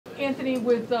Anthony,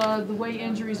 with the way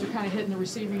injuries are kind of hitting the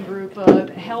receiving group,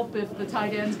 help if the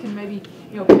tight ends can maybe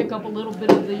pick up a little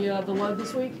bit of the load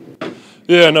this week?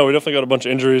 Yeah, no, we definitely got a bunch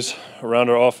of injuries around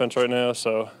our offense right now.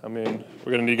 So, I mean,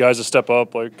 we're going to need guys to step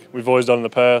up like we've always done in the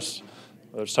past.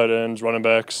 There's tight ends, running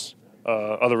backs,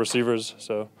 other receivers.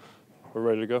 So, we're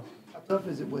ready to go. How tough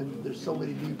is it when there's so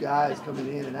many new guys coming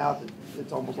in and out that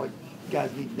it's almost like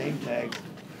guys need name tags?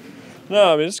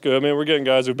 No, I mean, it's good. I mean, we're getting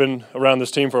guys who've been around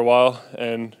this team for a while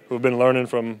and who've been learning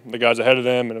from the guys ahead of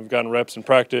them and have gotten reps in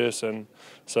practice. And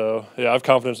so, yeah, I have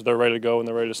confidence that they're ready to go and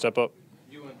they're ready to step up.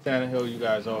 You and Tannehill, you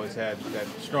guys always had that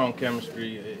strong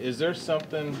chemistry. Is there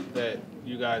something that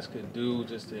you guys could do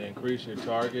just to increase your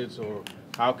targets, or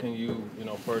how can you,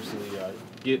 personally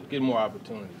get more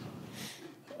opportunities?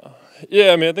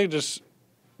 Yeah, I mean, I think it just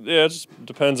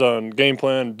depends on game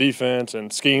plan, defense,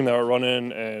 and scheme that we're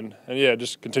running, and yeah,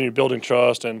 just continue building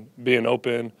trust and being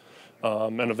open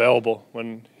and available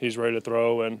when he's ready to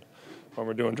throw and when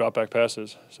we're doing drop back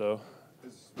passes. So.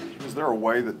 Is there a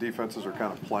way that defenses are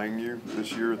kind of playing you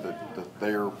this year that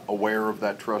they are aware of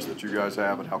that trust that you guys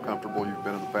have and how comfortable you've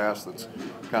been in the past that's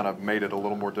kind of made it a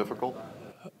little more difficult?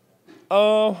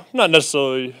 Not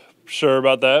necessarily sure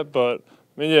about that, but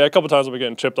I mean, yeah, a couple times I've been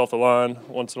getting chipped off the line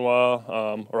once in a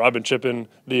while, or I've been chipping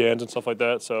the ends and stuff like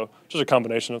that. So just a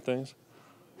combination of things.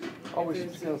 Always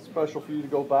special for you to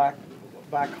go back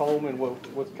home, and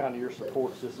what's kind of your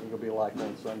support system going to be like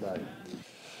on Sunday?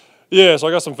 Yeah, so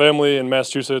I got some family in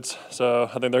Massachusetts, so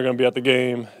I think they're going to be at the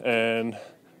game, and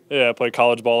yeah, I play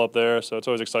college ball up there, so it's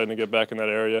always exciting to get back in that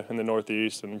area in the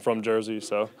Northeast and from Jersey,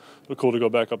 so it's cool to go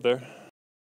back up there.